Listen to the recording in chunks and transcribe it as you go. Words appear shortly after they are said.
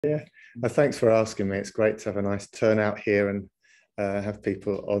Yeah, thanks for asking me. It's great to have a nice turnout here and have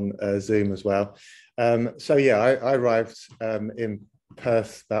people on Zoom as well. So yeah, I arrived in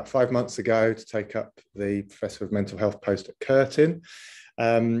Perth about 5 months ago to take up the Professor of Mental Health post at Curtin.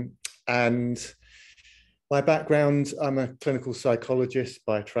 And my background, I'm a clinical psychologist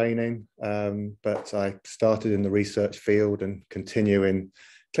by training, but I started in the research field and continue in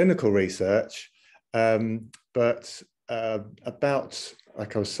clinical research. But about,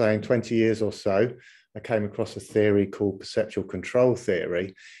 like I was saying, 20 years or so, I came across a theory called perceptual control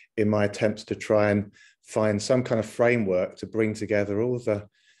theory in my attempts to try and find some kind of framework to bring together all the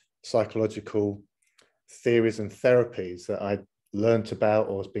psychological theories and therapies that I learned about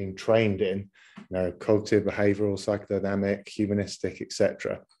or was being trained in, cognitive, behavioral, psychodynamic, humanistic,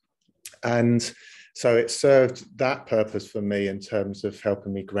 etc. And so it served that purpose for me in terms of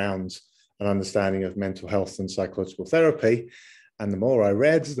helping me ground an understanding of mental health and psychological therapy. And the more I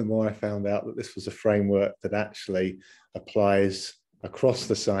read, the more I found out that this was a framework that actually applies across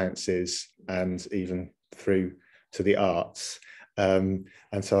the sciences and even through to the arts. And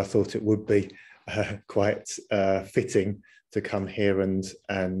so I thought it would be quite fitting to come here and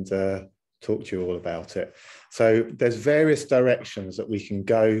talk to you all about it. So there's various directions that we can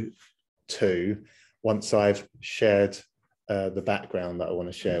go to once I've shared the background that I want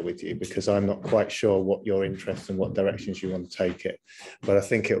to share with you, because I'm not quite sure what your interest and what directions you want to take it. But I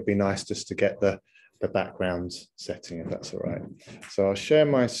think it would be nice just to get the background setting, if that's all right. So I'll share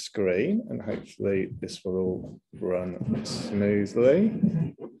my screen and hopefully this will all run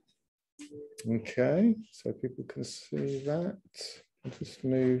smoothly. Okay, so people can see that. I'll just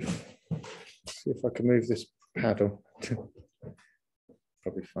move, see if I can move this paddle.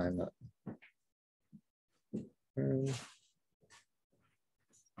 Probably find that.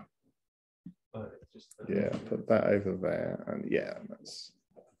 Yeah, put that over there, and yeah, that's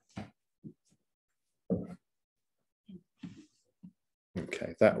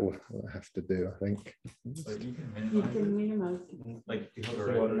okay. That will have to do, I think. You can minimize. Like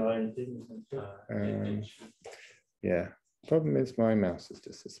yeah. Problem is, my mouse has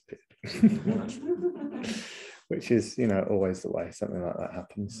just disappeared, which is, always the way something like that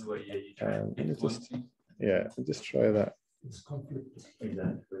happens. Let me just try that. It's conflict.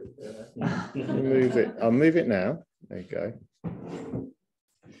 Move it. I'll move it now. There you go.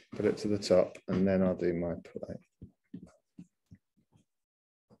 Put it to the top, and then I'll do my play.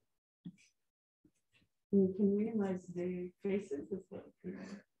 You can minimize the faces as well.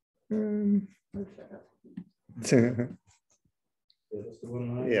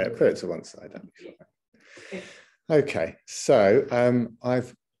 Yeah, put it to one side. That'd be fine. Okay, so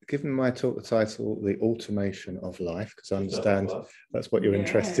I've given my talk the title, The Automation of Life, because I understand that's what you're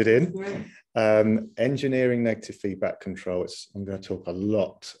interested in. Engineering negative feedback control. I'm going to talk a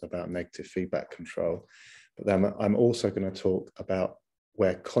lot about negative feedback control, but then I'm also going to talk about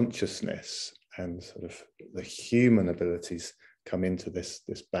where consciousness and sort of the human abilities come into this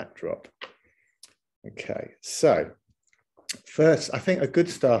backdrop. Okay, so first, I think a good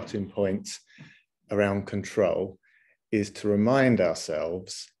starting point around control is to remind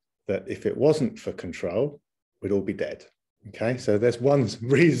ourselves that if it wasn't for control, we'd all be dead. Okay, so there's one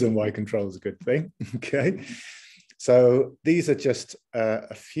reason why control is a good thing. Okay, so these are just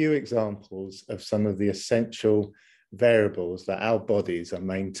a few examples of some of the essential variables that our bodies are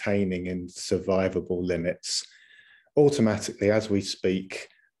maintaining in survivable limits automatically as we speak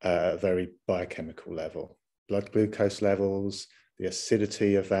at a very biochemical level. Blood glucose levels, the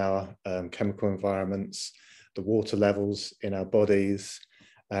acidity of our chemical environments, the water levels in our bodies,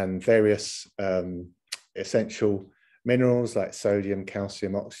 and various essential minerals like sodium,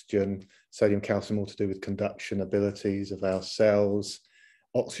 calcium, oxygen. Sodium, calcium, all to do with conduction abilities of our cells.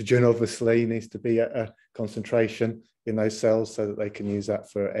 Oxygen obviously needs to be at a concentration in those cells so that they can use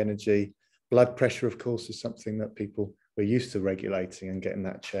that for energy. Blood pressure, of course, is something that people were used to regulating and getting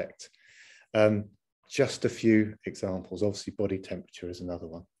that checked. Just a few examples. Obviously, body temperature is another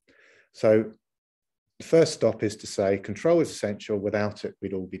one. So the first stop is to say control is essential. Without it,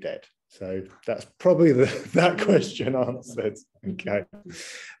 we'd all be dead. So that's probably that question answered. Okay.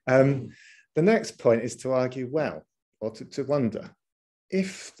 The next point is to argue, well, or to wonder,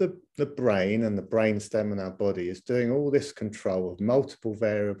 if the brain and the brainstem in our body is doing all this control of multiple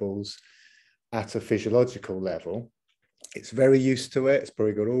variables at a physiological level, it's very used to it. It's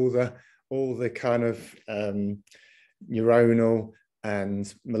probably got all the kind of neuronal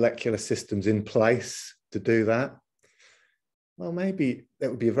and molecular systems in place to do that. Well, maybe that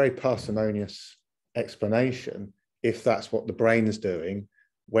would be a very parsimonious explanation if that's what the brain is doing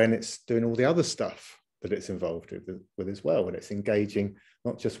when it's doing all the other stuff that it's involved with as well, when it's engaging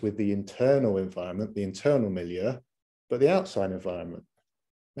not just with the internal environment, the internal milieu, but the outside environment.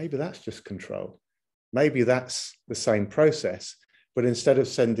 Maybe that's just control. Maybe that's the same process, but instead of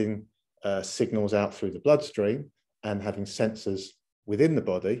sending signals out through the bloodstream and having sensors within the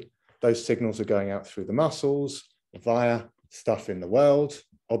body, those signals are going out through the muscles, via stuff in the world,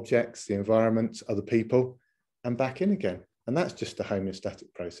 objects, the environment, other people, and back in again. And that's just a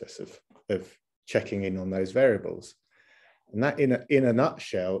homeostatic process of checking in on those variables. And that in a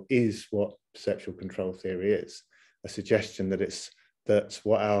nutshell is what perceptual control theory is, a suggestion that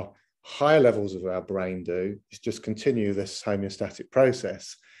what our higher levels of our brain do is just continue this homeostatic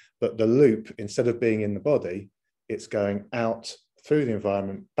process, but the loop, instead of being in the body, it's going out through the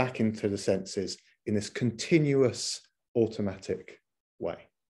environment, back into the senses in this continuous automatic way.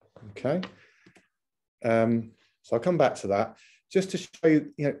 Okay. So I'll come back to that just to show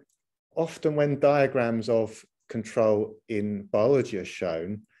you, often when diagrams of control in biology are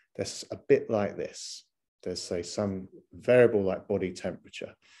shown, there's a bit like this. There's, say, some variable like body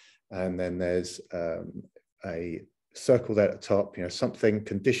temperature, and then there's a circle there at the top. Something,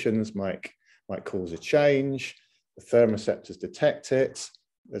 conditions might cause a change. The thermoreceptors detect it.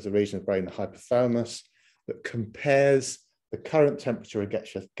 There's a region of the brain, the hypothalamus, that compares the current temperature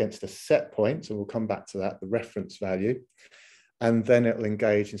against a set point, and we'll come back to that, the reference value, and then it'll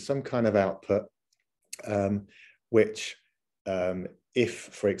engage in some kind of output, which, if,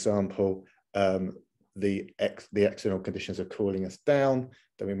 for example, the external conditions are cooling us down,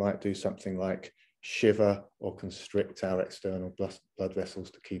 then we might do something like shiver or constrict our external blood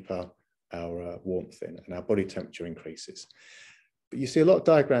vessels to keep our warmth in, and our body temperature increases. But you see a lot of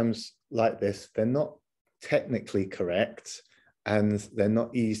diagrams like this, they're not technically correct, and they're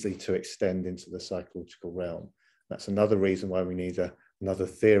not easy to extend into the psychological realm. That's another reason why we need another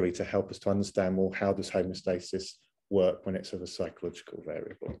theory to help us to understand more, how does homeostasis work when it's of a psychological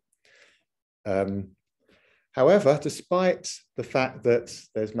variable. However, despite the fact that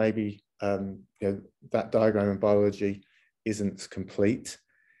there's maybe that diagram in biology isn't complete,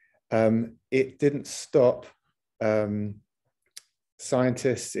 it didn't stop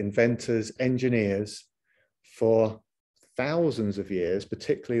scientists, inventors, engineers for thousands of years,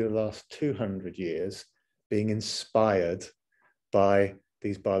 particularly the last 200 years, being inspired by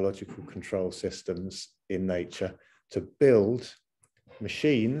these biological control systems in nature to build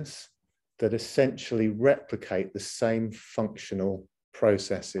machines that essentially replicate the same functional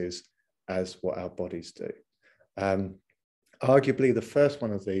processes as what our bodies do. Arguably, the first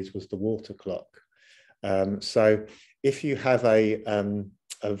one of these was the water clock. So if you have a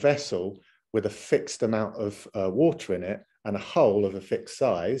vessel with a fixed amount of water in it and a hole of a fixed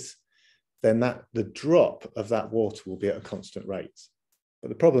size, then the drop of that water will be at a constant rate. But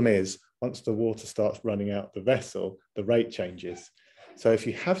the problem is, once the water starts running out the vessel, the rate changes. So if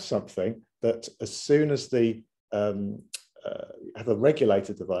you have something that, as soon as have a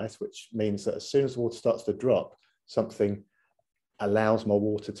regulator device, which means that as soon as the water starts to drop, something allows more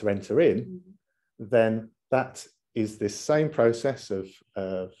water to enter in, then that is this same process of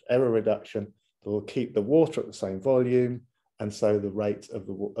error reduction that will keep the water at the same volume, and so the rate of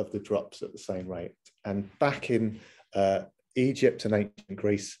the drops at the same rate. And back in Egypt and ancient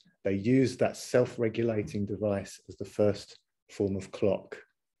Greece, they used that self-regulating device as the first form of clock.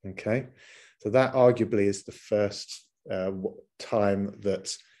 Okay, so that arguably is the first time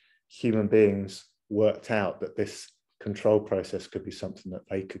that human beings worked out that this control process could be something that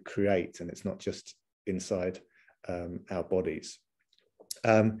they could create, and it's not just inside our bodies.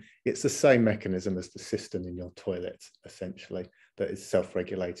 It's the same mechanism as the cistern in your toilet, essentially, that is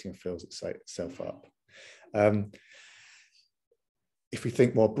self-regulating and fills itself up. If we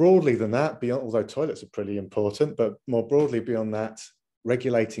think more broadly than that, although toilets are pretty important, but more broadly beyond that,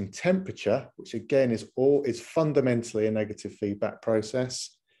 regulating temperature, which again is fundamentally a negative feedback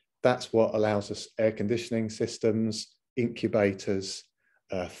process. That's what allows us air conditioning systems, incubators,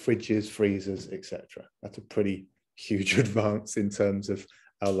 fridges, freezers, etc. That's a pretty huge advance in terms of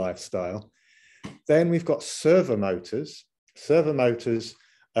our lifestyle. Then we've got servo motors. Servo motors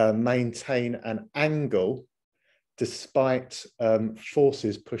maintain an angle despite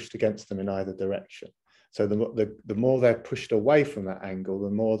forces pushed against them in either direction. So the more they're pushed away from that angle, the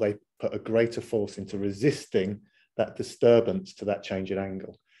more they put a greater force into resisting that disturbance to that change in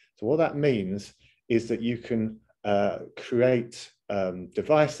angle. So what that means is that you can create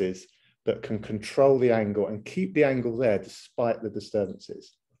devices that can control the angle and keep the angle there despite the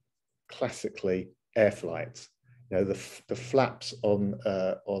disturbances. Classically, air flight. The flaps on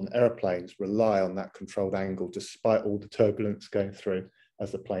airplanes rely on that controlled angle despite all the turbulence going through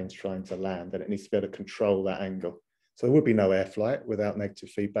as the plane's trying to land, and it needs to be able to control that angle. So there would be no air flight without negative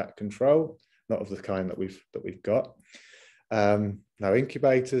feedback control, not of the kind that we've got. No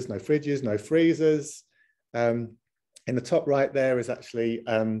incubators, no fridges, no freezers. In the top right there is actually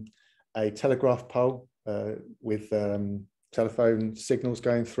a telegraph pole with telephone signals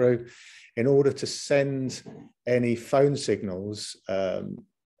going through. In order to send any phone signals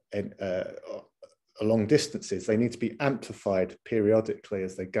along distances, they need to be amplified periodically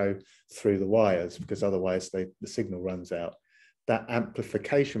as they go through the wires, because otherwise the signal runs out. That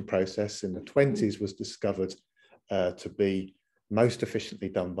amplification process in the 20s was discovered to be most efficiently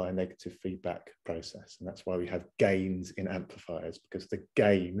done by a negative feedback process. And that's why we have gains in amplifiers, because the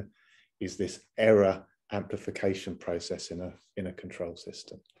gain is this error amplification process in a control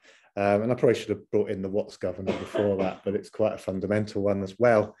system. And I probably should have brought in the Watts governor before that, but it's quite a fundamental one as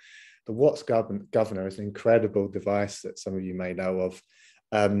well. The Watts governor is an incredible device that some of you may know of.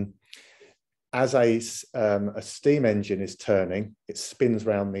 As a steam engine is turning, it spins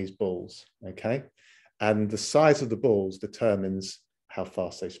around these balls, okay? And the size of the balls determines how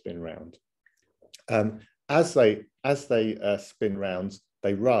fast they spin round. As they spin round,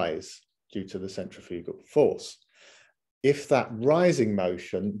 they rise due to the centrifugal force. If that rising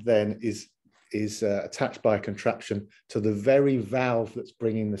motion then is attached by a contraption to the very valve that's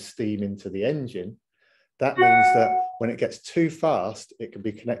bringing the steam into the engine, that means that when it gets too fast, it can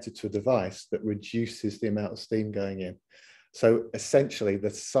be connected to a device that reduces the amount of steam going in. So essentially the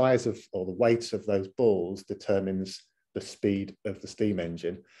size of, or the weight of those balls determines the speed of the steam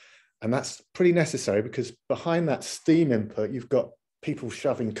engine. And that's pretty necessary, because behind that steam input, you've got people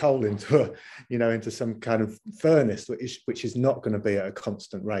shoving coal into into some kind of furnace, which is not going to be at a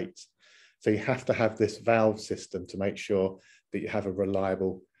constant rate. So you have to have this valve system to make sure that you have a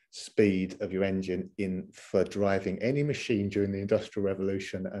reliable speed of your engine for driving any machine during the Industrial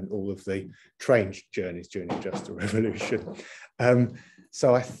Revolution and all of the train journeys during the Industrial Revolution.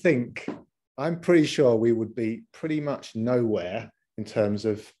 So I'm pretty sure we would be pretty much nowhere in terms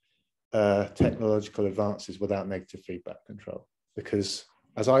of technological advances without negative feedback control. Because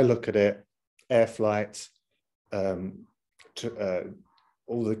as I look at it, air flight, all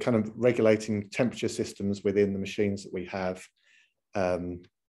the kind of regulating temperature systems within the machines that we have,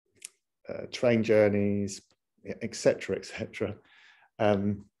 train journeys, etc., etc.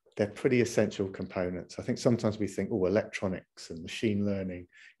 They're pretty essential components. I think sometimes we think, oh, electronics and machine learning,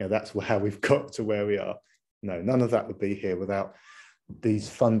 that's how we've got to where we are. No, none of that would be here without these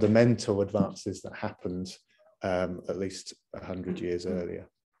fundamental advances that happened at least 100 years earlier.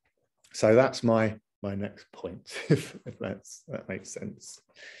 So that's my next point, if that makes sense.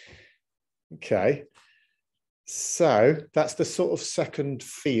 Okay. So that's the sort of second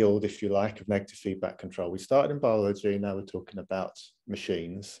field, if you like, of negative feedback control. We started in biology, now we're talking about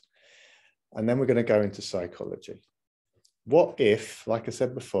machines, and then we're going to go into psychology. What if, like I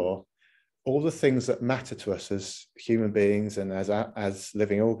said before, all the things that matter to us as human beings and as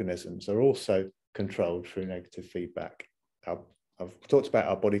living organisms are also controlled through negative feedback? I've talked about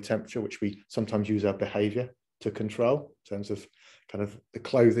our body temperature, which we sometimes use our behavior to control in terms of kind of the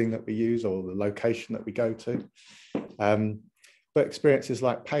clothing that we use or the location that we go to. But experiences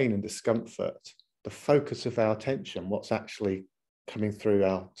like pain and discomfort, the focus of our attention, what's actually coming through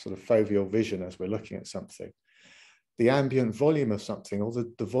our sort of foveal vision as we're looking at something, the ambient volume of something, or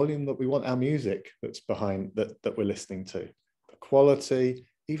the volume that we want our music that's behind that we're listening to, the quality,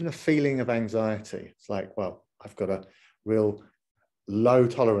 even a feeling of anxiety. It's like, well, I've got a real low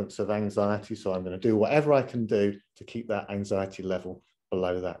tolerance of anxiety, so I'm going to do whatever I can do to keep that anxiety level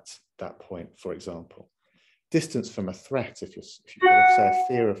below that point, for example. Distance from a threat, if you've got, say, a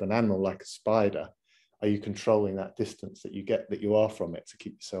fear of an animal like a spider, are you controlling that distance that you are from it to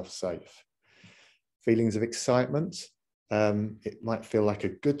keep yourself safe? Feelings of excitement, it might feel like a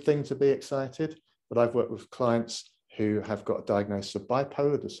good thing to be excited, but I've worked with clients who have got a diagnosis of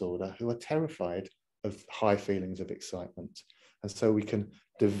bipolar disorder who are terrified of high feelings of excitement. And so we can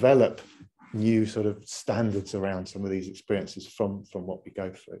develop new sort of standards around some of these experiences from what we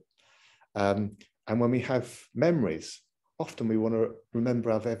go through. And when we have memories, often we want to remember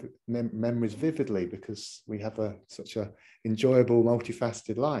our memories vividly because we have such an enjoyable,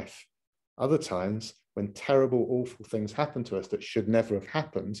 multifaceted life. Other times, when terrible, awful things happen to us that should never have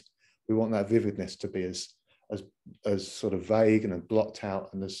happened, we want that vividness to be as sort of vague and blocked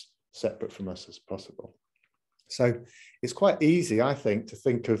out and as separate from us as possible. So it's quite easy, I think, to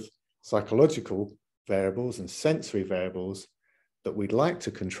think of psychological variables and sensory variables that we'd like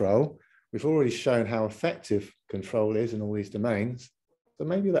to control. We've already shown how effective control is in all these domains. So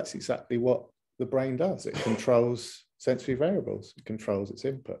maybe that's exactly what the brain does. It controls sensory variables. It controls its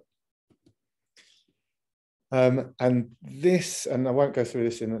input. And this, and I won't go through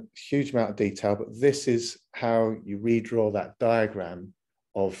this in a huge amount of detail, but this is how you redraw that diagram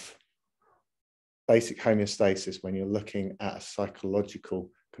of basic homeostasis when you're looking at a psychological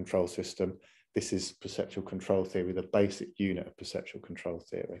control system. This is perceptual control theory, the basic unit of perceptual control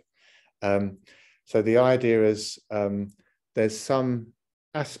theory. So the idea is there's some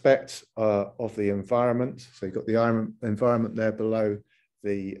aspect of the environment. So you've got the environment there below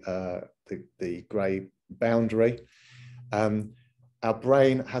the grey boundary. Our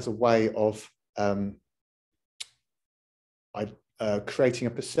brain has a way of creating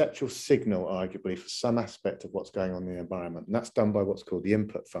a perceptual signal, arguably, for some aspect of what's going on in the environment. And that's done by what's called the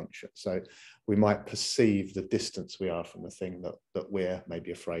input function. So we might perceive the distance we are from the thing that we're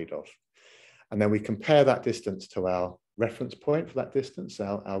maybe afraid of. And then we compare that distance to our reference point for that distance,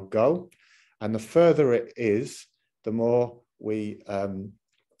 our goal. And the further it is, the more we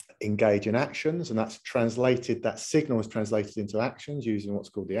engage in actions, and that's translated, that signal is translated into actions using what's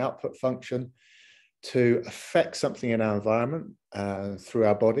called the output function to affect something in our environment through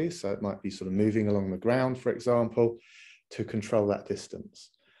our bodies. So it might be sort of moving along the ground, for example, to control that distance.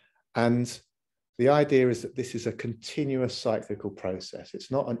 And the idea is that this is a continuous cyclical process.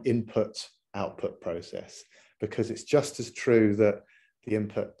 It's not an input-output process, because it's just as true that the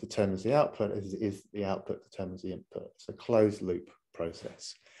input determines the output as it is the output determines the input. It's a closed loop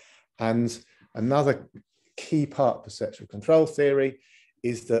process. And another key part of perceptual control theory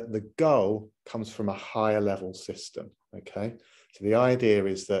is that the goal comes from a higher level system, okay? So the idea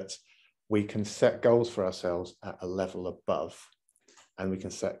is that we can set goals for ourselves at a level above, and we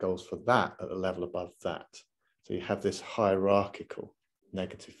can set goals for that at a level above that. So you have this hierarchical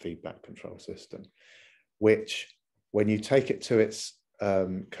negative feedback control system, which when you take it to its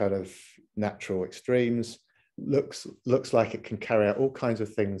kind of natural extremes, looks like it can carry out all kinds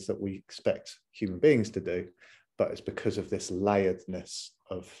of things that we expect human beings to do, but it's because of this layeredness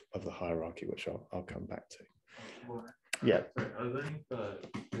of the hierarchy, which I'll come back to. Yeah. Sorry, I was wondering,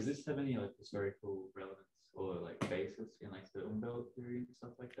 does this have any like historical relevance or like basis in like the Umwelt theory and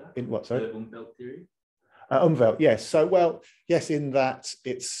stuff like that? In what, sorry? The Umwelt theory? Umwelt, yes. So, well, yes, in that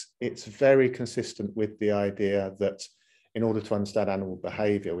it's very consistent with the idea that in order to understand animal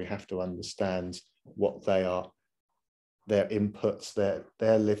behavior, we have to understand what they are, their inputs,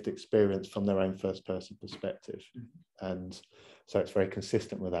 their lived experience from their own first person perspective. And so it's very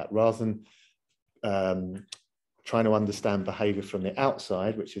consistent with that. Rather than trying to understand behavior from the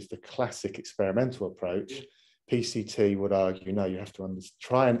outside, which is the classic experimental approach, PCT would argue, no, you have to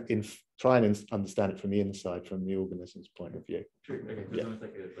try and understand it from the inside, from the organism's point of view. True. Okay. So yeah.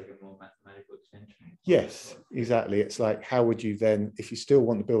 it's like a more mathematical extension. Yes, exactly. It's like, how would you then, if you still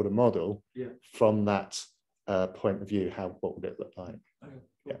want to build a model from that point of view, what would it look like? Okay.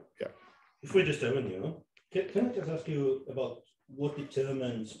 Yeah. If we just determine, can I just ask you about what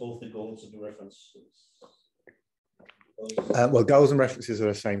determines both the goals and the references? Well, goals and references are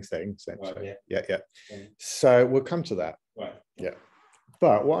the same thing, essentially. Right, yeah. So we'll come to that. Right. Yeah.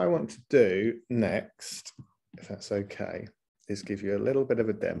 But what I want to do next, if that's okay, is give you a little bit of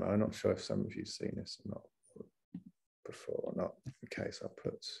a demo. I'm not sure if some of you've seen this or not before or not. Okay, so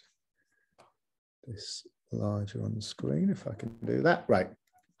I'll put this larger on the screen if I can do that. Right.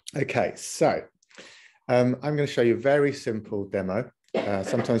 Okay, so I'm going to show you a very simple demo.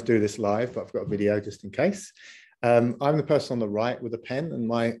 Sometimes do this live, but I've got a video just in case. I'm the person on the right with a pen, and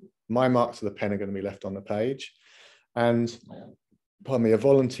my marks of the pen are going to be left on the page. And pardon me, a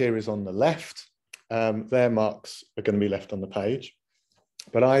volunteer is on the left. Their marks are going to be left on the page.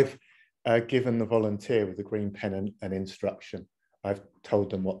 But I've given the volunteer with the green pen an instruction. I've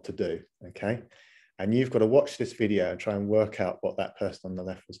told them what to do, okay? And you've got to watch this video and try and work out what that person on the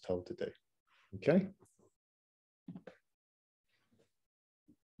left was told to do, okay?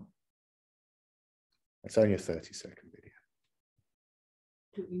 It's only a 30-second video.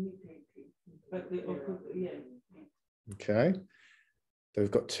 To imitate it. But yeah. Okay. So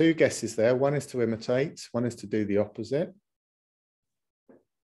we've got two guesses there. One is to imitate, one is to do the opposite.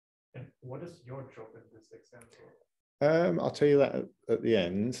 And what is your job in this example? I'll tell you that at the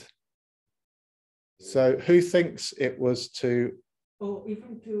end. So who thinks it was to... Or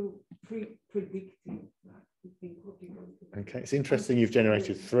even to predict it. Okay, it's interesting you've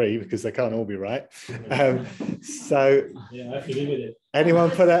generated 3 because they can't all be right. So yeah, I feel with it.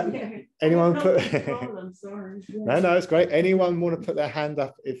 Anyone put that? Anyone put? I'm sorry. No, it's great. Anyone want to put their hand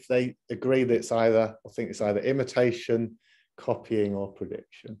up if they agree that it's either, I think it's either imitation, copying, or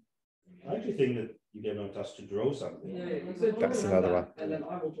prediction? I actually think that you get a task to draw something. That's another one. And then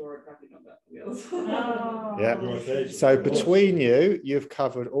I will draw a crappy number on the other side. Oh. Yeah. Draw a face, So of course. between you, you've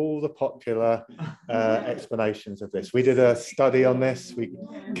covered all the popular explanations of this. We did a study on this. We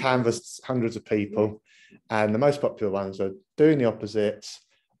canvassed hundreds of people, and the most popular ones are doing the opposite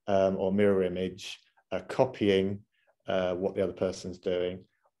or mirror image, copying what the other person's doing,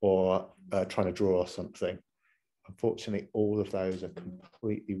 or trying to draw something. Unfortunately, all of those are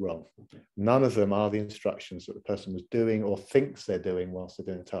completely wrong. None of them are the instructions that the person was doing or thinks they're doing whilst they're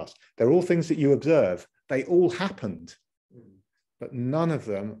doing the task. They're all things that you observe. They all happened, but none of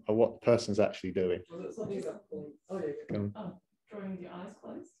them are what the person's actually doing. Was it something about Drawing your eyes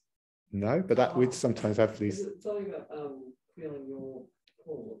closed? No, but that we'd sometimes have these. Is it something about feeling your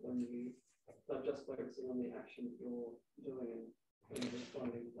core when you are just focusing on the action that you're doing and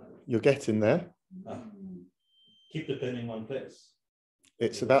responding to that? You're getting there. Keep the pen in one place.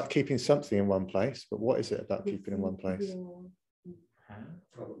 It's about keeping something in one place, but what is it about keeping in one place?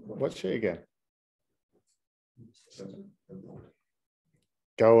 Watch it again.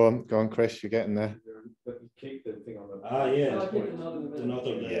 Go on, Chris. You're getting there. Keep the thing on the. Yeah. Oh, I keep another in the middle. The knot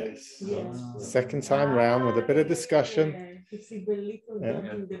of the Yes. Yeah. Second time round with a bit of discussion. Yeah. You see the little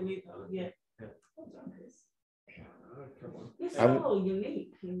dot in the middle. Yeah. Come on. It's all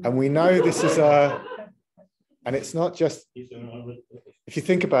unique. And we know this is and it's not just, if you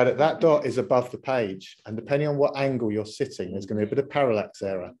think about it, that dot is above the page, and depending on what angle you're sitting, there's going to be a bit of parallax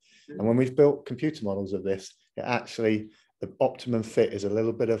error. And when we've built computer models of this, it actually, the optimum fit is a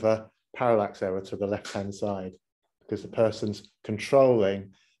little bit of a parallax error to the left-hand side, because the person's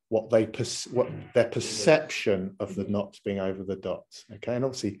controlling what their perception of the knots being over the dots. Okay, and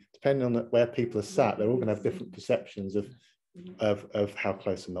obviously, depending on where people are sat, they're all going to have different perceptions of how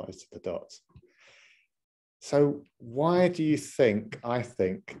close the knot is to the dots. So why do you think, I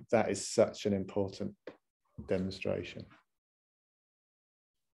think, that is such an important demonstration?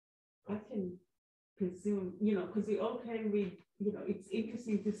 I can presume, because we all can read, it's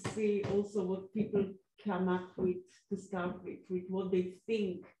interesting to see also what people come up with to start with what they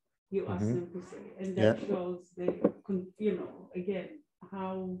think you ask them to say. And that shows again,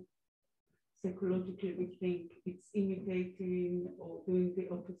 how psychologically we think it's imitating or doing the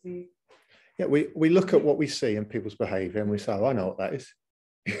opposite. Yeah, we look at what we see in people's behavior and we say, oh, I know what that is.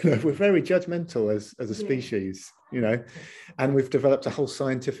 We're very judgmental as a species, and we've developed a whole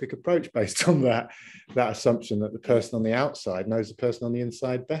scientific approach based on that assumption that the person on the outside knows the person on the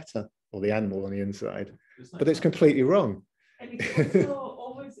inside better, or the animal on the inside. But it's completely wrong. And it's also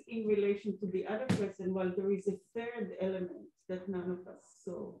always in relation to the other person, while there is a third element that none of us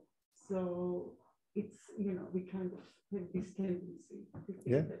saw. So it's, we kind of have this tendency to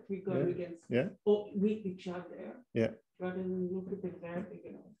think that we're going against or with each other, rather than look at the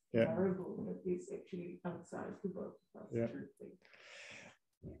variable that is actually outside the both of us.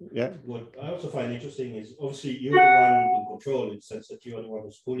 What I also find interesting is obviously you're the one in control in the sense that you're the one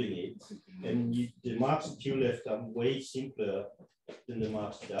who's pulling it, and the marks that you left are way simpler than the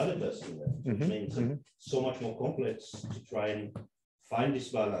marks that the other person left. Which means so much more complex to try and find this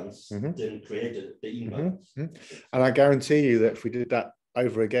balance than create the imbalance. And I guarantee you that if we did that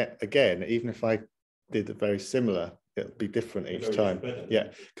over again, even if I did it very similar, it'll be different each time. Yeah,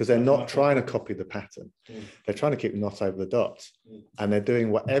 because they're not trying to copy the pattern. They're trying to keep the knot over the dots, and they're doing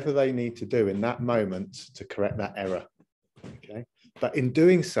whatever they need to do in that moment to correct that error. Okay, but in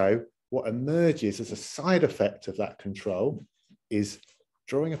doing so, what emerges as a side effect of that control is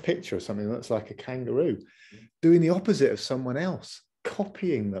drawing a picture of something that looks like a kangaroo, doing the opposite of someone else,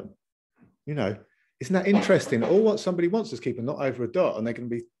 copying them. Isn't that interesting? All what somebody wants is keep a knot over a dot, and they're going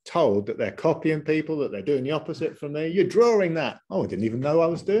to be told that they're copying people, that they're doing the opposite from me. You're drawing that. Oh, I didn't even know I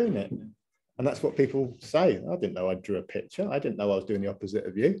was doing it. And that's what people say. I didn't know I drew a picture. I didn't know I was doing the opposite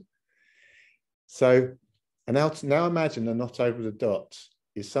of you. So, and now imagine the knot over the dot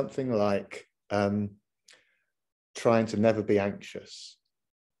is something like trying to never be anxious,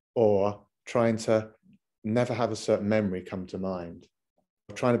 or trying to never have a certain memory come to mind,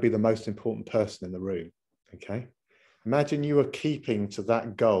 or trying to be the most important person in the room. Okay, imagine you are keeping to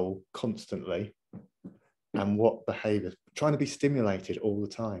that goal constantly, and what behaviors, trying to be stimulated all the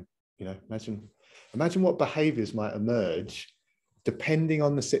time. Imagine what behaviors might emerge depending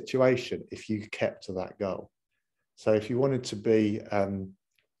on the situation if you kept to that goal. So if you wanted to be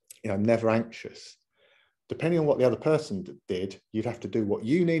never anxious, depending on what the other person did, you'd have to do what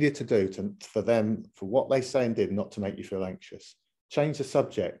you needed to do for what they say and did, not to make you feel anxious. Change the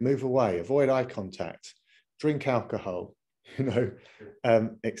subject, move away, avoid eye contact, drink alcohol,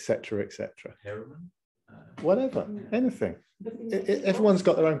 etc., etc. Heroin? Whatever, Yeah. anything. But Everyone's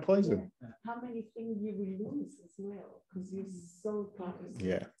got their own poison. How many things you will lose as well, because you're so conscious.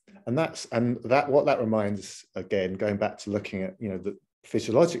 Yeah, and what that reminds us, again, going back to looking at, that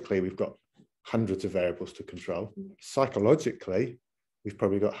physiologically we've got hundreds of variables to control. Psychologically, we've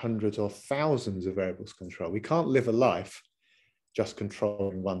probably got hundreds or thousands of variables to control. We can't live a life just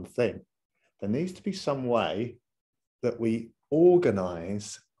controlling one thing. There needs to be some way that we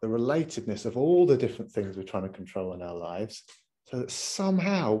organize the relatedness of all the different things we're trying to control in our lives, so that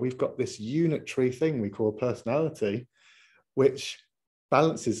somehow we've got this unitary thing we call personality, which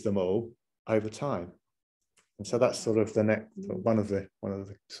balances them all over time. And so that's sort of the next one of the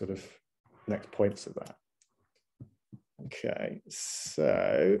sort of next points of that. Okay,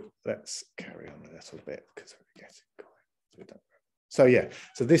 so let's carry on a little bit because we're getting going. So yeah,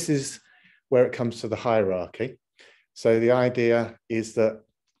 so this is where it comes to the hierarchy. So the idea is that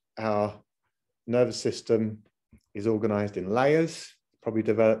our nervous system is organized in layers, probably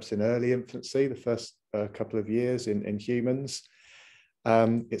develops in early infancy, the first couple of years in humans.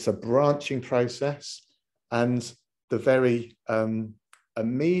 It's a branching process, and the very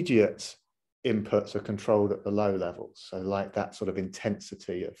immediate inputs are controlled at the low levels. So like that sort of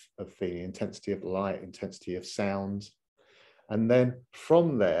intensity of feeling, intensity of light, intensity of sound. And then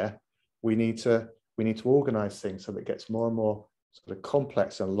from there, we need to organize things so that it gets more and more sort of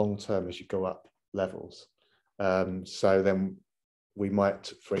complex and long-term as you go up levels. So then we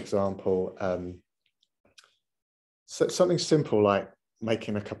might, for example, so something simple like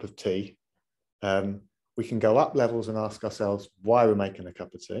making a cup of tea. We can go up levels and ask ourselves why we're making a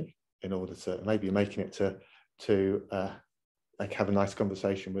cup of tea, in order to maybe you're making it to like have a nice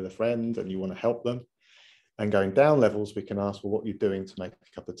conversation with a friend and you want to help them. And going down levels, we can ask, well, what you're doing to make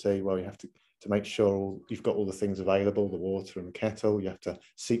a cup of tea? Well, you have to make sure you've got all the things available, the water and the kettle. You have to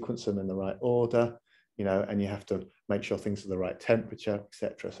sequence them in the right order, and you have to make sure things are the right temperature,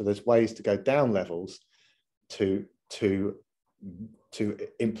 etc. So there's ways to go down levels to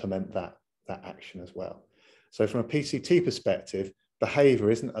implement that action as well. So from a PCT perspective, behavior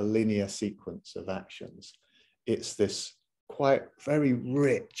isn't a linear sequence of actions. It's this quite very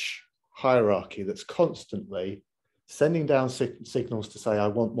rich hierarchy that's constantly sending down signals to say, I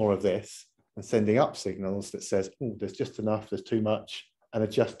want more of this, and sending up signals that says, oh, there's just enough, there's too much, and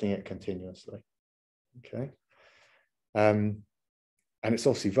adjusting it continuously. Okay. And it's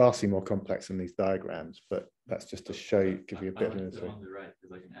obviously vastly more complex than these diagrams, but that's just to show you, give you a bit of an insight. On the right,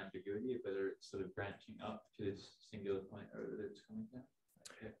 there's like an ambiguity of whether it's sort of branching up to this singular point or whether it's coming down.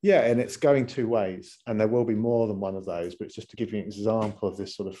 Okay. Yeah, and it's going two ways, and there will be more than one of those, but it's just to give you an example of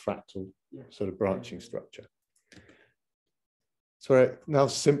this sort of fractal sort of branching structure. So now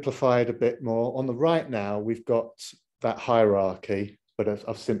simplified a bit more. On the right now, we've got that hierarchy, but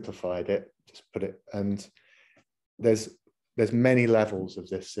I've simplified it, just put it, and there's many levels of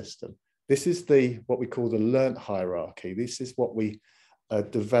this system. This is what we call the learnt hierarchy. This is what we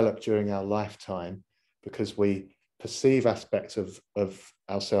develop during our lifetime, because we perceive aspects of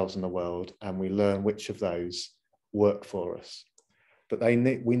ourselves in the world, and we learn which of those work for us. But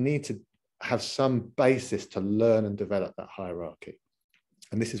we need to have some basis to learn and develop that hierarchy.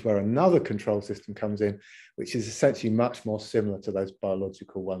 And this is where another control system comes in, which is essentially much more similar to those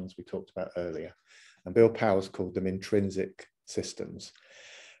biological ones we talked about earlier. And Bill Powers called them intrinsic systems.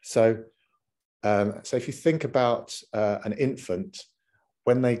 So if you think about an infant,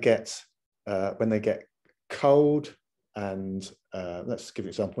 when they get cold, and let's give you an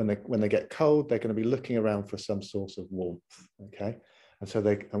example. When they get cold, they're going to be looking around for some source of warmth. Okay,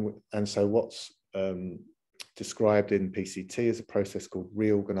 and so what's described in PCT is a process called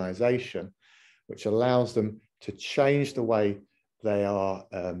reorganization, which allows them to change the way they are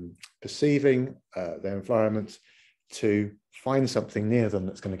perceiving their environment to find something near them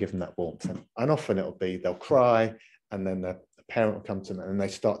that's going to give them that warmth. And often it'll be they'll cry, and then the parent will come to them, and they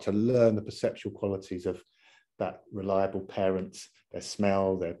start to learn the perceptual qualities of that reliable parent, their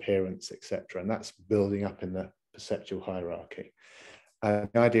smell, their appearance, etc. And that's building up in the perceptual hierarchy. The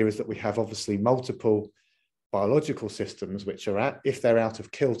idea is that we have obviously multiple biological systems which are if they're out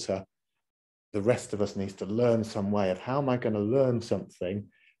of kilter, the rest of us needs to learn some way of how am I going to learn something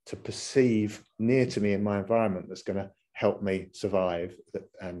to perceive near to me in my environment that's going to help me survive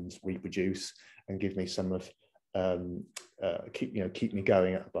and reproduce and give me some of keep me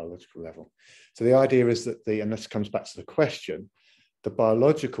going at a biological level. So the idea is that and this comes back to the question, the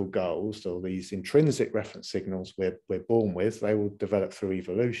biological goals, or these intrinsic reference signals we're born with, they will develop through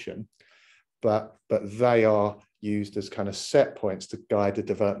evolution, but they are used as kind of set points to guide the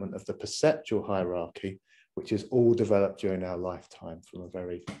development of the perceptual hierarchy, which is all developed during our lifetime from a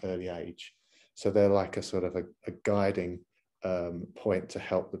very early age. So they're like a sort of a guiding point to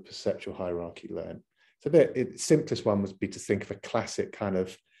help the perceptual hierarchy learn. So the simplest one would be to think of a classic kind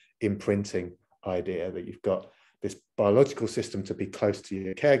of imprinting idea, that you've got this biological system to be close to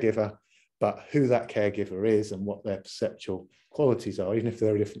your caregiver, but who that caregiver is and what their perceptual qualities are, even if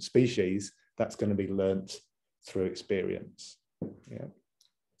they're a different species, that's going to be learnt through experience. Yeah.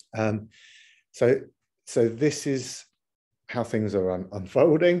 So this is how things are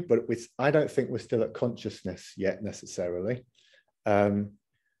unfolding, but I don't think we're still at consciousness yet necessarily. One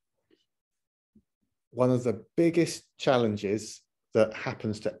of the biggest challenges that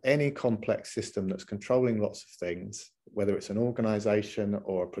happens to any complex system that's controlling lots of things, whether it's an organization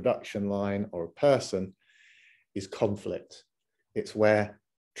or a production line or a person, is conflict. It's where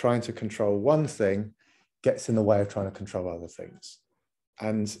trying to control one thing gets in the way of trying to control other things.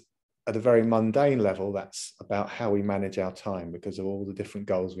 And at a very mundane level, that's about how we manage our time, because of all the different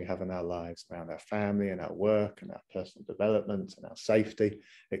goals we have in our lives around our family and our work and our personal development and our safety,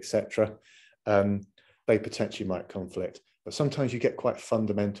 etc. They potentially might conflict, but sometimes you get quite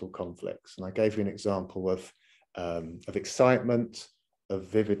fundamental conflicts. And I gave you an example of excitement, of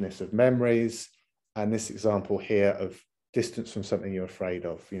vividness of memories, and this example here of distance from something you're afraid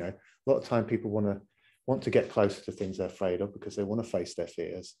of. You know, a lot of time people want to get closer to things they're afraid of because they want to face their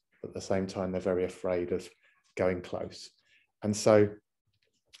fears, but at the same time they're very afraid of going close. And so,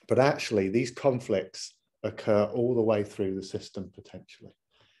 but actually these conflicts occur all the way through the system potentially.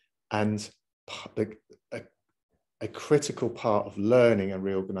 And a critical part of learning and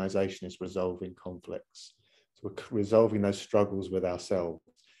reorganization is resolving conflicts. So we're resolving those struggles with ourselves.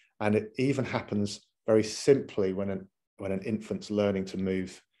 And it even happens very simply when an infant's learning to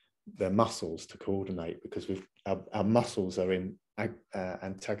move their muscles to coordinate, because our muscles are in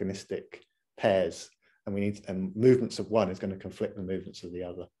antagonistic pairs, and movements of one is going to conflict the movements of the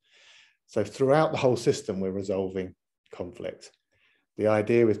other. So throughout the whole system, we're resolving conflict. The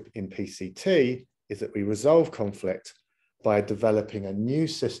idea in PCT is that we resolve conflict by developing a new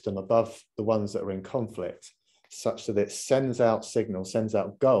system above the ones that are in conflict, such that it sends out signals, sends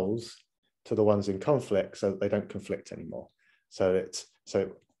out goals to the ones in conflict so that they don't conflict anymore. So it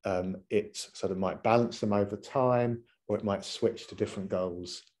sort of might balance them over time, or it might switch to different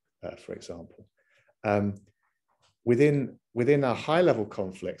goals, for example. Within our high-level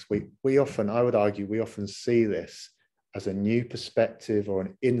conflicts, we often, I would argue, we often see this as a new perspective or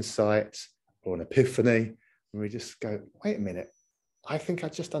an insight or an epiphany, and we just go, wait a minute, I think I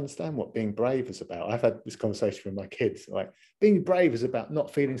just understand what being brave is about. I've had this conversation with my kids, like, being brave is about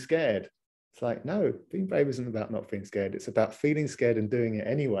not feeling scared. It's like, no, being brave isn't about not feeling scared. It's about feeling scared and doing it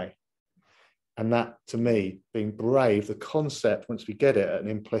anyway. And that, to me, being brave, the concept, once we get it at an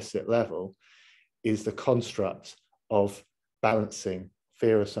implicit level, is the construct of balancing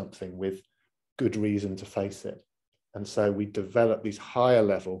fear of something with good reason to face it. And so we develop these higher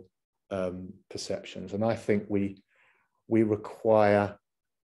level perceptions. And I think we require,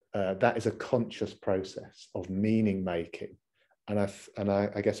 that is a conscious process of meaning making. And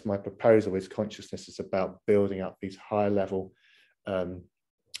I guess my proposal is consciousness is about building up these high level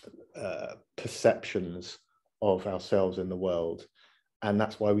perceptions of ourselves in the world. And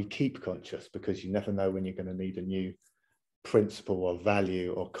that's why we keep conscious, because you never know when you're going to need a new principle or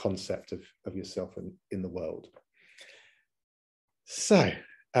value or concept of yourself in the world. So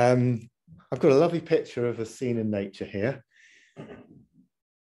I've got a lovely picture of a scene in nature here.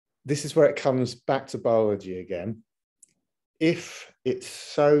 This is where it comes back to biology again. If it's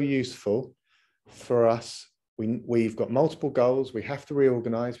so useful for us, we've got multiple goals, we have to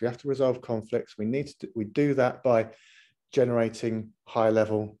reorganize, we have to resolve conflicts, we do that by generating high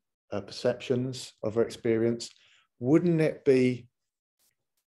level perceptions of our experience. Wouldn't it be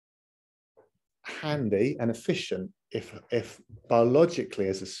handy and efficient if biologically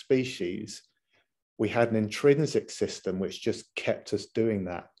as a species we had an intrinsic system which just kept us doing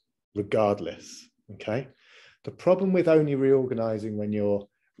that regardless? Okay, the problem with only reorganizing when your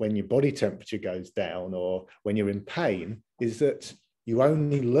body temperature goes down or when you're in pain is that you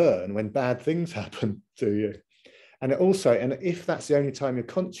only learn when bad things happen to you. And if that's the only time you're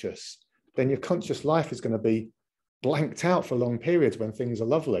conscious, then your conscious life is going to be blanked out for long periods when things are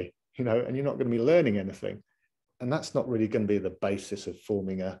lovely, you know, and you're not going to be learning anything. And that's not really going to be the basis of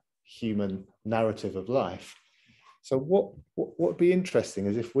forming a human narrative of life. So what would be interesting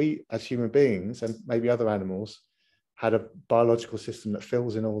is if we, as human beings, and maybe other animals, had a biological system that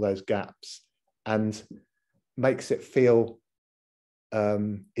fills in all those gaps and makes it feel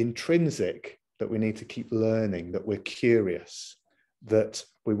intrinsic that we need to keep learning, that we're curious, that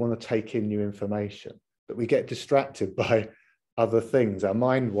we want to take in new information, that we get distracted by other things, our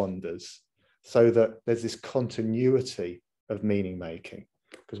mind wanders, so that there's this continuity of meaning making.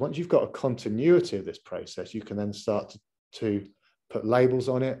 Because once you've got a continuity of this process, you can then start to put labels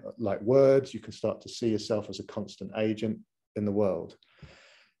on it, like words. You can start to see yourself as a constant agent in the world.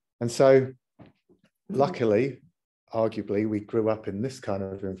 And so, luckily, arguably, we grew up in this kind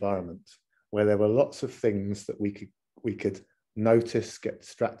of environment where there were lots of things that we could notice, get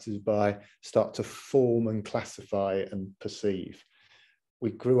distracted by, start to form and classify and perceive.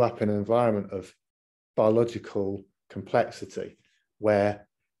 We grew up in an environment of biological complexity where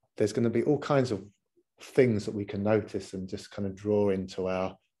there's going to be all kinds of things that we can notice and just kind of draw into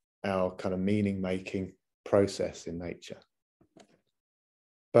our kind of meaning making process in nature.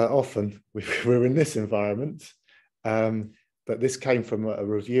 But often we're in this environment, but this came from a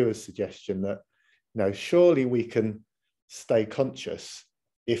reviewer's suggestion that, surely we can stay conscious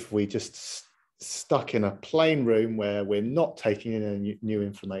if we just stuck in a plain room where we're not taking in any new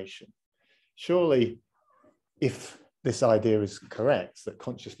information. Surely, if this idea is correct, that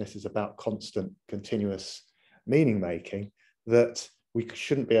consciousness is about constant, continuous meaning making, that we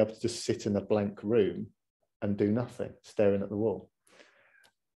shouldn't be able to just sit in a blank room and do nothing, staring at the wall.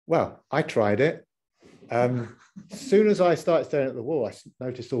 Well, I tried it. As soon as I started staring at the wall, I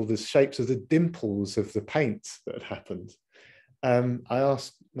noticed all the shapes of the dimples of the paint that had happened. I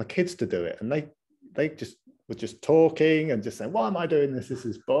asked my kids to do it, and they just were just talking and just saying, "Why am I doing this? This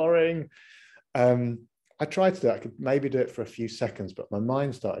is boring." I tried to do it. I could maybe do it for a few seconds, but my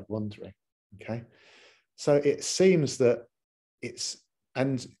mind started wandering. Okay, so it seems that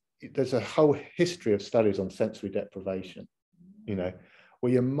and there's a whole history of studies on sensory deprivation,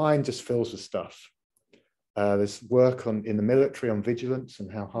 where your mind just fills with stuff. There's work in the military on vigilance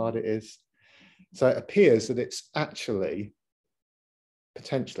and how hard it is. So it appears that it's actually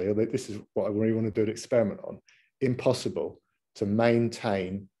potentially, although this is what I really want to do an experiment on, impossible to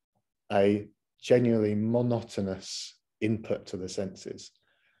maintain a genuinely monotonous input to the senses.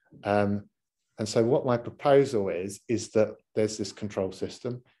 And so what my proposal is that there's this control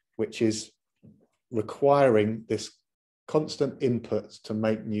system, which is requiring this constant input to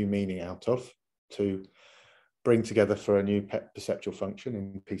make new meaning out of, to bring together for a new perceptual function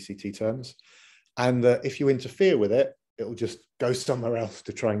in PCT terms. And if you interfere with it, it'll just go somewhere else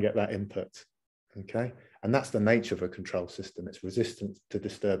to try and get that input. Okay. And that's the nature of a control system. It's resistant to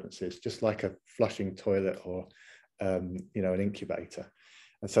disturbances, just like a flushing toilet or, an incubator.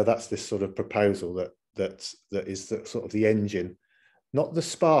 And so that's this sort of proposal that is sort of the engine, not the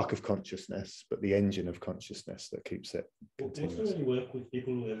spark of consciousness, but the engine of consciousness that keeps it continuous. Was there any work with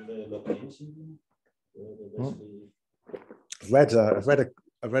people who have lock-in syndrome?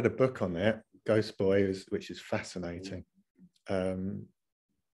 I've read a book on it, Ghost Boy, which is fascinating.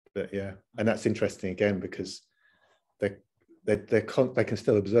 But yeah, and that's interesting again because they can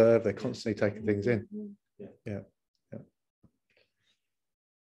still observe. They're constantly taking things in. Yeah.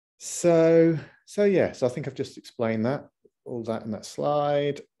 So I think I've just explained all that in that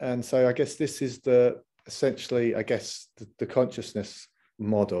slide. And so I guess this is essentially the consciousness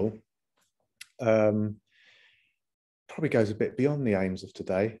model. Probably goes a bit beyond the aims of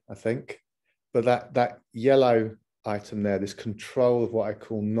today, I think. But that yellow item there, this control of what I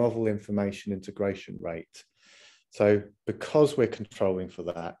call novel information integration rate. So because we're controlling for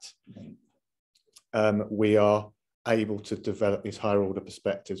that, we are able to develop these higher order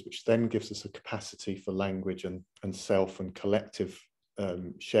perspectives, which then gives us a capacity for language and self and collective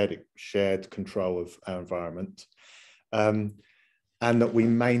shared control of our environment. And that we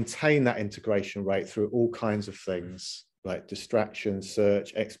maintain that integration rate through all kinds of things like distraction,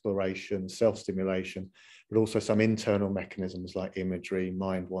 search, exploration, self-stimulation, but also some internal mechanisms like imagery,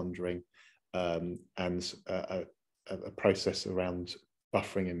 mind wandering, and a process around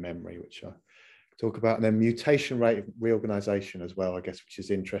buffering in memory, which I talk about. And then mutation rate reorganization as well, I guess, which is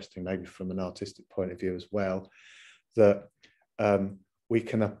interesting, maybe from an artistic point of view as well, that we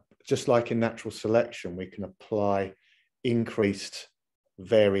can, just like in natural selection, we can apply increased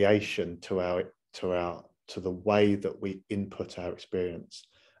variation to the way that we input our experience.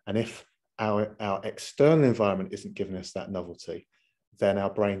 And if our external environment isn't giving us that novelty, then our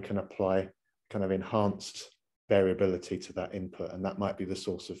brain can apply kind of enhanced variability to that input. And that might be the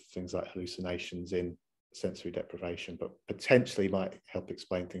source of things like hallucinations in sensory deprivation, but potentially might help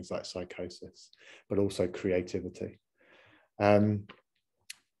explain things like psychosis, but also creativity.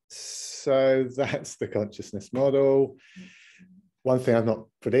 So that's the consciousness model. One thing I've not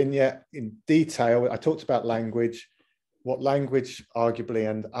put in yet in detail, I talked about language. What language, arguably,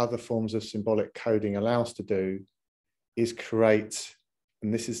 and other forms of symbolic coding allow us to do is create,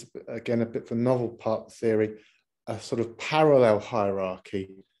 and this is, again, a bit of a novel part of the theory, a sort of parallel hierarchy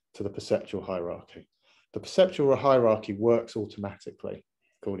to the perceptual hierarchy. The perceptual hierarchy works automatically,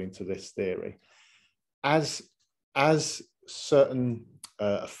 according to this theory. As certain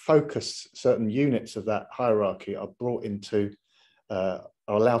certain units of that hierarchy are brought into, are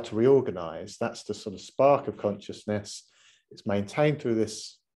allowed to reorganize, that's the sort of spark of consciousness. It's maintained through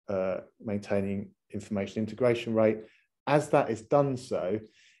this maintaining information integration rate. As that is done so,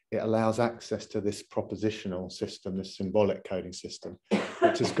 it allows access to this propositional system, this symbolic coding system,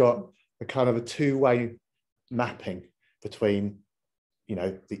 which has got a kind of a two-way mapping between, you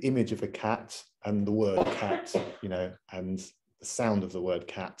know, the image of a cat and the word cat, you know, and the sound of the word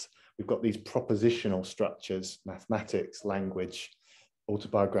cat. We've got these propositional structures, mathematics, language,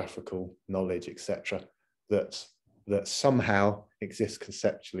 autobiographical knowledge, etc., that somehow exist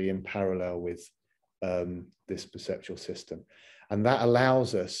conceptually in parallel with this perceptual system. And that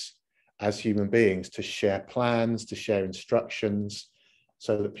allows us as human beings to share plans, to share instructions,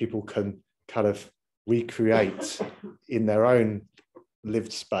 so that people can kind of recreate in their own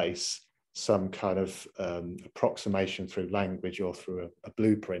lived space some kind of approximation through language or through a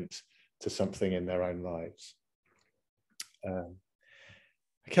blueprint to something in their own lives.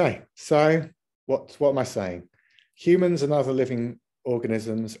 Okay, so what am I saying? Humans and other living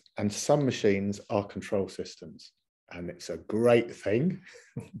organisms and some machines are control systems, and it's a great thing.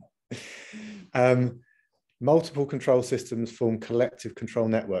 Multiple control systems form collective control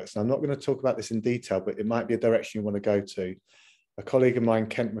networks. And I'm not going to talk about this in detail, but it might be a direction you want to go to. A colleague of mine,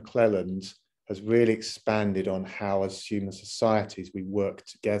 Kent McClelland, has really expanded on how as human societies we work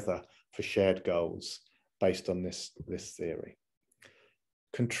together for shared goals based on this theory.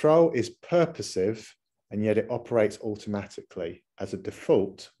 Control is purposive, and yet it operates automatically as a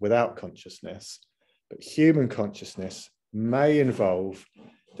default without consciousness. But human consciousness may involve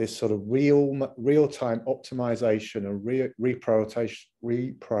this sort of real-time optimization and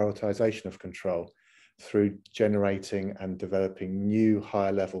reprioritization of control through generating and developing new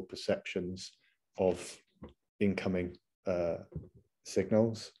higher level perceptions of incoming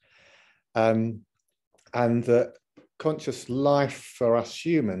signals. And that conscious life for us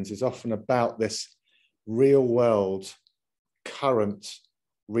humans is often about this real world current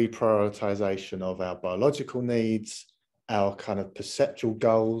reprioritization of our biological needs, our kind of perceptual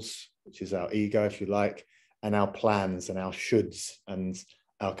goals, which is our ego, if you like, and our plans and our shoulds and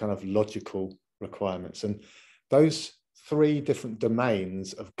our kind of logical requirements. And those three different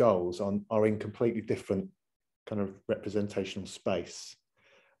domains of goals are in completely different kind of representational space.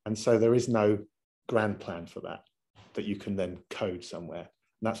 And so there is no grand plan for that you can then code somewhere.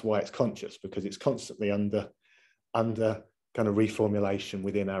 And that's why it's conscious, because it's constantly under kind of reformulation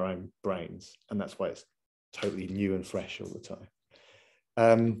within our own brains. And that's why it's totally new and fresh all the time.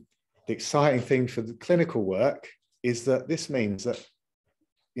 The exciting thing for the clinical work is that this means that,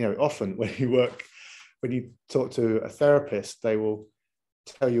 you know, often when you talk to a therapist, they will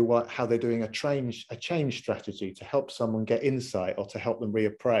tell you how they're doing a change strategy to help someone get insight or to help them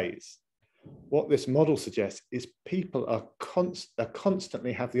reappraise. What this model suggests is people are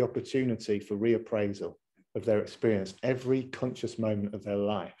constantly have the opportunity for reappraisal of their experience every conscious moment of their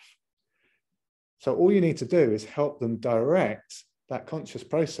life. So all you need to do is help them direct that conscious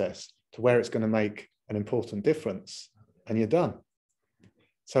process to where it's going to make an important difference, and you're done.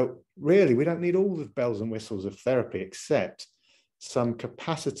 So really, we don't need all the bells and whistles of therapy, except some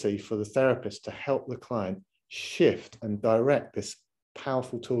capacity for the therapist to help the client shift and direct this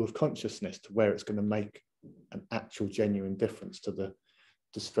powerful tool of consciousness to where it's going to make an actual genuine difference to the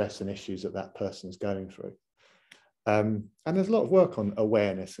distress and issues that person is going through. And there's a lot of work on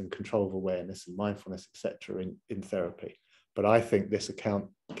awareness and control of awareness and mindfulness, etc., in therapy. But I think this account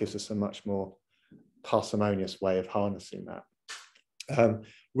gives us a much more parsimonious way of harnessing that.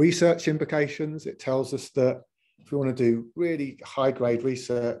 Research implications, it tells us that if we want to do really high-grade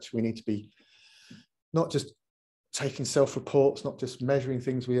research, we need to be not just taking self-reports, not just measuring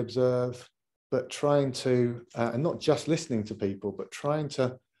things we observe, but trying to, and not just listening to people, but trying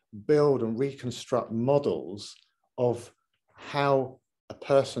to build and reconstruct models of how a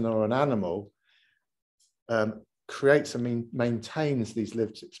person or an animal creates and maintains these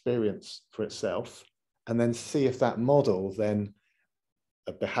lived experience for itself, and then see if that model then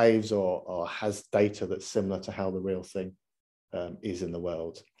behaves or has data that's similar to how the real thing is in the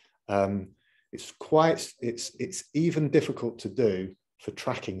world. It's even difficult to do for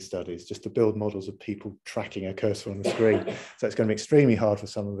tracking studies, just to build models of people tracking a cursor on the screen. So it's going to be extremely hard for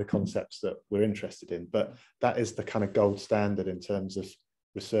some of the concepts that we're interested in, but that is the kind of gold standard in terms of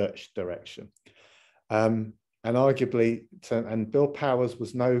research direction. And arguably, and Bill Powers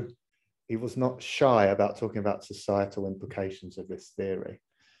was not shy about talking about societal implications of this theory.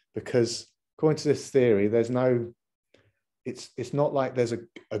 because according to this theory, there's no, it's not like there's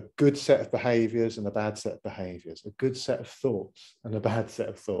a good set of behaviors and a bad set of behaviors, a good set of thoughts and a bad set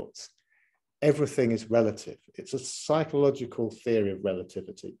of thoughts. Everything is relative. It's a psychological theory of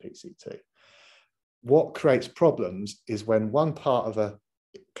relativity, PCT. What creates problems is when one part of a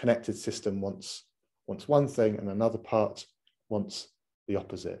connected system wants one thing and another part wants the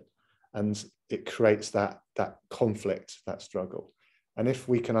opposite. And it creates that conflict, that struggle. And if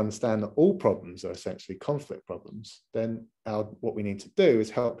we can understand that all problems are essentially conflict problems, then what we need to do is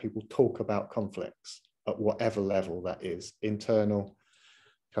help people talk about conflicts at whatever level that is, internal,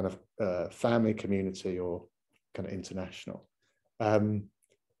 kind of family, community, or kind of international. And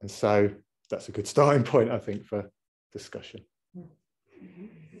so that's a good starting point, I think, for discussion.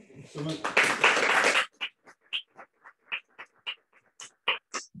 So